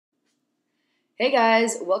Hey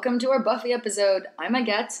guys, welcome to our Buffy episode. I'm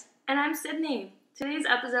Agathe. And I'm Sidney. Today's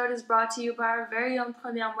episode is brought to you by our very own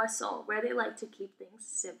Premium Whistle, where they like to keep things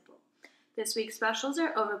simple. This week's specials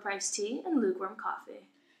are overpriced tea and lukewarm coffee.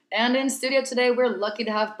 And in studio today, we're lucky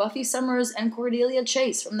to have Buffy Summers and Cordelia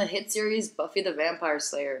Chase from the hit series Buffy the Vampire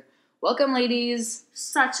Slayer. Welcome, ladies.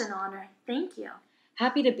 Such an honor. Thank you.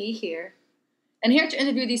 Happy to be here. And here to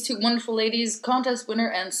interview these two wonderful ladies, contest winner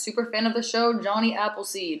and super fan of the show, Johnny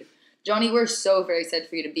Appleseed. Johnny, we're so very excited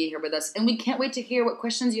for you to be here with us, and we can't wait to hear what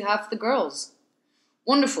questions you have for the girls.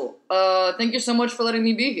 Wonderful. Thank you so much for letting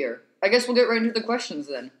me be here. I guess we'll get right into the questions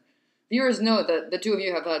then. Viewers know that the two of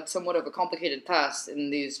you have had somewhat of a complicated past in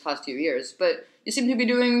these past few years, but you seem to be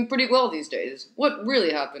doing pretty well these days. What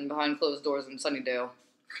really happened behind closed doors in Sunnydale?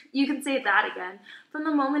 You can say that again. From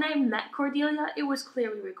the moment I met Cordelia, it was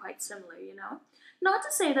clear we were quite similar, you know? Not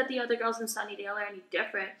to say that the other girls in Sunnydale are any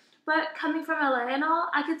different, but coming from LA and all,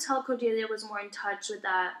 I could tell Cordelia was more in touch with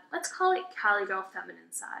that, let's call it Cali girl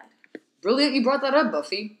feminine side. Brilliant you brought that up,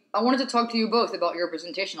 Buffy. I wanted to talk to you both about your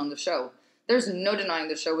representation on the show. There's no denying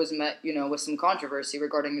the show was met, with some controversy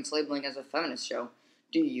regarding its labeling as a feminist show.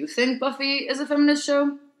 Do you think Buffy is a feminist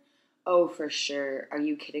show? Oh, for sure. Are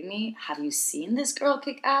you kidding me? Have you seen this girl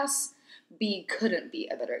kick ass? B couldn't be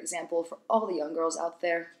a better example for all the young girls out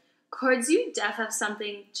there. Cords, you def have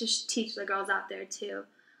something to teach the girls out there, too.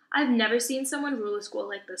 I've never seen someone rule a school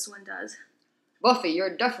like this one does. Buffy,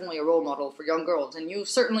 you're definitely a role model for young girls, and you've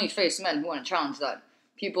certainly faced men who want to challenge that.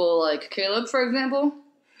 People like Caleb, for example.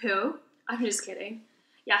 Who? I'm just kidding.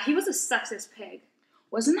 Yeah, he was a sexist pig.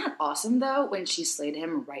 Wasn't that awesome, though, when she slayed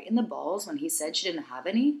him right in the balls when he said she didn't have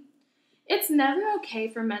any? It's never okay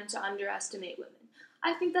for men to underestimate women.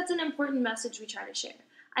 I think that's an important message we try to share.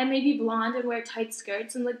 I may be blonde and wear tight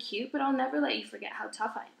skirts and look cute, but I'll never let you forget how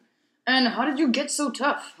tough I am. And how did you get so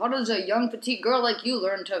tough? How does a young petite girl like you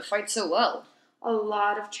learn to fight so well? A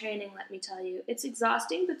lot of training, let me tell you. It's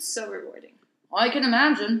exhausting, but so rewarding. I can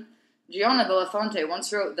imagine. Gianna Belafonte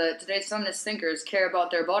once wrote that today's feminist thinkers care about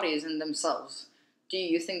their bodies and themselves. Do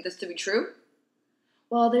you think this to be true?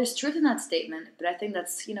 Well, there's truth in that statement, but I think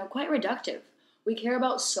that's, quite reductive. We care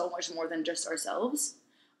about so much more than just ourselves.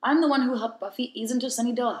 I'm the one who helped Buffy ease into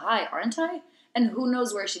Sunnydale High, aren't I? And who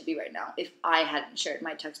knows where she'd be right now if I hadn't shared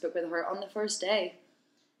my textbook with her on the first day.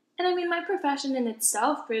 And I mean, my profession in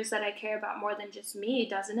itself proves that I care about more than just me,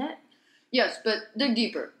 doesn't it? Yes, but dig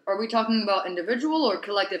deeper. Are we talking about individual or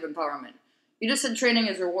collective empowerment? You just said training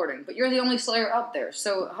is rewarding, but you're the only Slayer out there,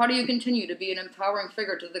 so how do you continue to be an empowering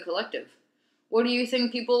figure to the collective? What do you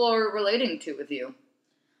think people are relating to with you?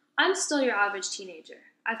 I'm still your average teenager.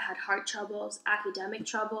 I've had heart troubles, academic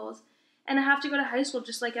troubles, and I have to go to high school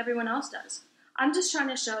just like everyone else does. I'm just trying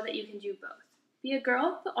to show that you can do both. Be a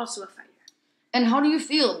girl, but also a fighter. And how do you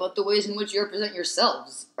feel about the ways in which you represent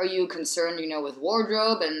yourselves? Are you concerned, with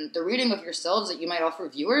wardrobe and the reading of yourselves that you might offer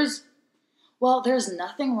viewers? Well, there's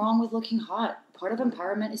nothing wrong with looking hot. Part of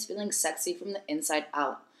empowerment is feeling sexy from the inside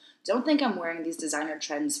out. Don't think I'm wearing these designer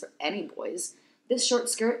trends for any boys. This short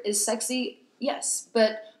skirt is sexy, yes,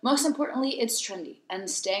 but most importantly, it's trendy. And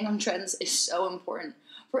staying on trends is so important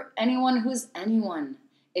for anyone who's anyone.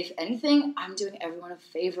 If anything, I'm doing everyone a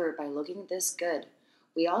favor by looking this good.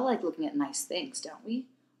 We all like looking at nice things, don't we?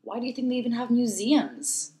 Why do you think they even have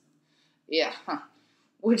museums? Yeah,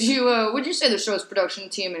 Would you say the show's production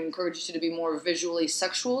team encouraged you to be more visually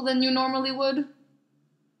sexual than you normally would?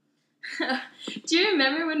 Do you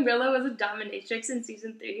remember when Willow was a dominatrix in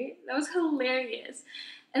season 3? That was hilarious.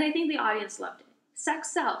 And I think the audience loved it.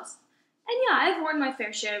 Sex sells. And yeah, I've worn my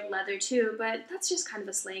fair share of leather too, but that's just kind of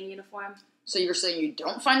a slaying uniform. So you're saying you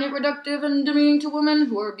don't find it reductive and demeaning to women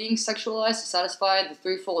who are being sexualized to satisfy the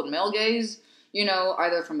threefold male gaze?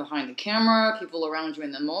 Either from behind the camera, people around you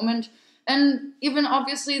in the moment, and even,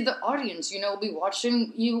 obviously, the audience, will be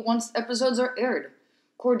watching you once episodes are aired.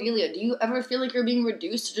 Cordelia, do you ever feel like you're being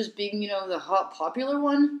reduced to just being, the hot, popular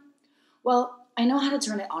one? Well, I know how to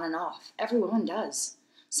turn it on and off. Every woman does.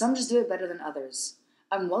 Some just do it better than others.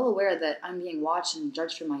 I'm well aware that I'm being watched and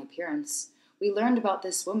judged for my appearance. We learned about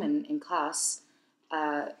this woman in class,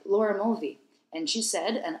 Laura Mulvey, and she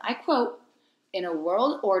said, and I quote, "In a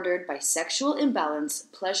world ordered by sexual imbalance,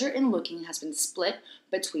 pleasure in looking has been split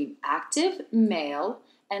between active male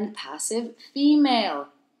and passive female."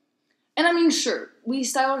 And I mean, sure, we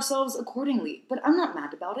style ourselves accordingly, but I'm not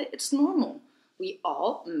mad about it. It's normal. We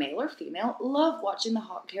all, male or female, love watching the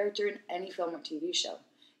hot character in any film or TV show.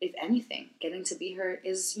 If anything, getting to be her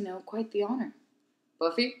is, quite the honor.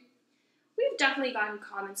 Buffy? We've definitely gotten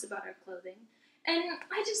comments about our clothing, and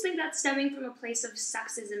I just think that's stemming from a place of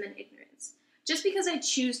sexism and ignorance. Just because I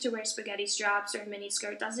choose to wear spaghetti straps or a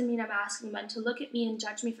miniskirt doesn't mean I'm asking men to look at me and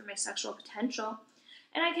judge me for my sexual potential.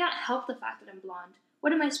 And I can't help the fact that I'm blonde.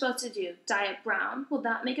 What am I supposed to do? Dye it brown? Will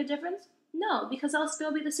that make a difference? No, because I'll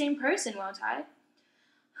still be the same person, won't I?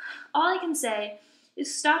 All I can say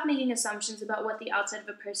is stop making assumptions about what the outside of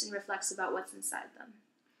a person reflects about what's inside them.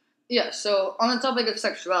 Yeah, so on the topic of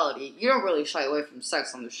sexuality, you don't really shy away from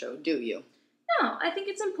sex on the show, do you? No, I think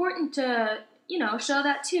it's important to, show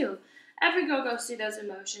that too. Every girl goes through those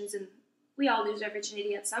emotions, and we all lose our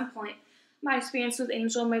virginity at some point. My experience with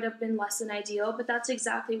Angel might have been less than ideal, but that's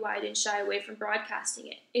exactly why I didn't shy away from broadcasting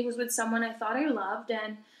it. It was with someone I thought I loved,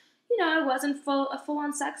 and, it wasn't a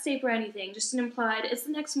full-on sex tape or anything, just an implied, it's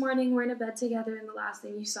the next morning, we're in a bed together, and the last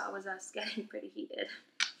thing you saw was us getting pretty heated.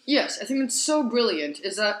 Yes, I think it's so brilliant,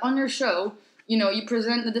 is that on your show, you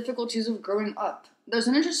present the difficulties of growing up. There's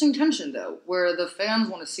an interesting tension, though, where the fans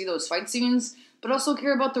want to see those fight scenes, but also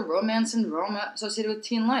care about the romance and drama associated with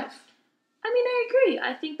teen life. I agree.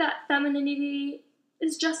 I think that femininity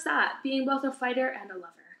is just that, being both a fighter and a lover.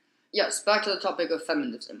 Yes, back to the topic of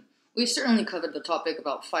feminism. We certainly covered the topic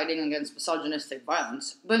about fighting against misogynistic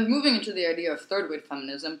violence, but moving into the idea of third-wave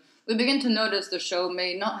feminism, we begin to notice the show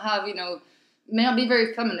may not be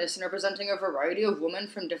very feminist in representing a variety of women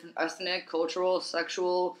from different ethnic, cultural,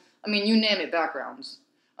 sexual, you name it, backgrounds.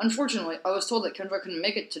 Unfortunately, I was told that Kendra couldn't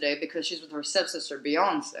make it today because she's with her stepsister,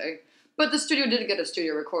 Beyonce, but the studio did get a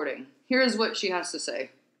studio recording. Here is what she has to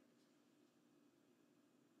say.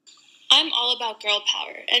 I'm all about girl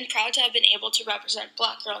power, and proud to have been able to represent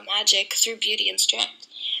Black girl magic through beauty and strength.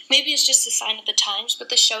 Maybe it's just a sign of the times, but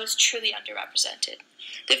the show is truly underrepresented.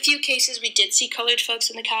 The few cases we did see colored folks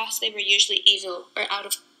in the cast, they were usually evil or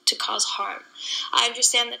to cause harm. I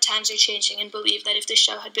understand that times are changing and believe that if the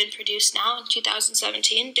show had been produced now in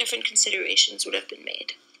 2017, different considerations would have been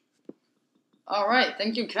made. Alright,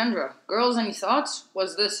 thank you, Kendra. Girls, any thoughts?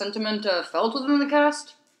 Was this sentiment felt within the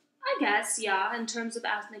cast? I guess, yeah. In terms of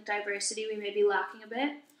ethnic diversity, we may be lacking a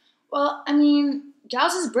bit. Well,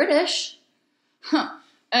 Giles is British. Huh.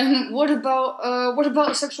 And what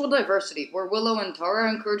about sexual diversity? Were Willow and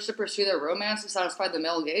Tara encouraged to pursue their romance to satisfy the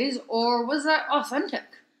male gaze, or was that authentic?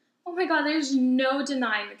 Oh my god, there's no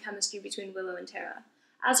denying the chemistry between Willow and Tara.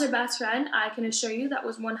 As her best friend, I can assure you that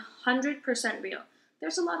was 100% real.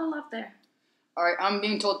 There's a lot of love there. Alright, I'm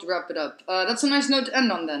being told to wrap it up. That's a nice note to end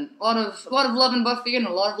on then. A lot of love in Buffy and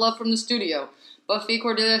a lot of love from the studio. Buffy,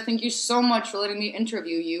 Cordelia, thank you so much for letting me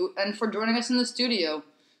interview you and for joining us in the studio.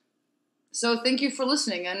 So thank you for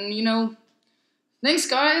listening and, thanks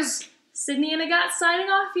guys! Sidney and Agathe signing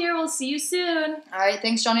off here. We'll see you soon. Alright,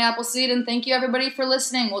 thanks Johnny Appleseed and thank you everybody for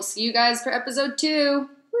listening. We'll see you guys for episode 2.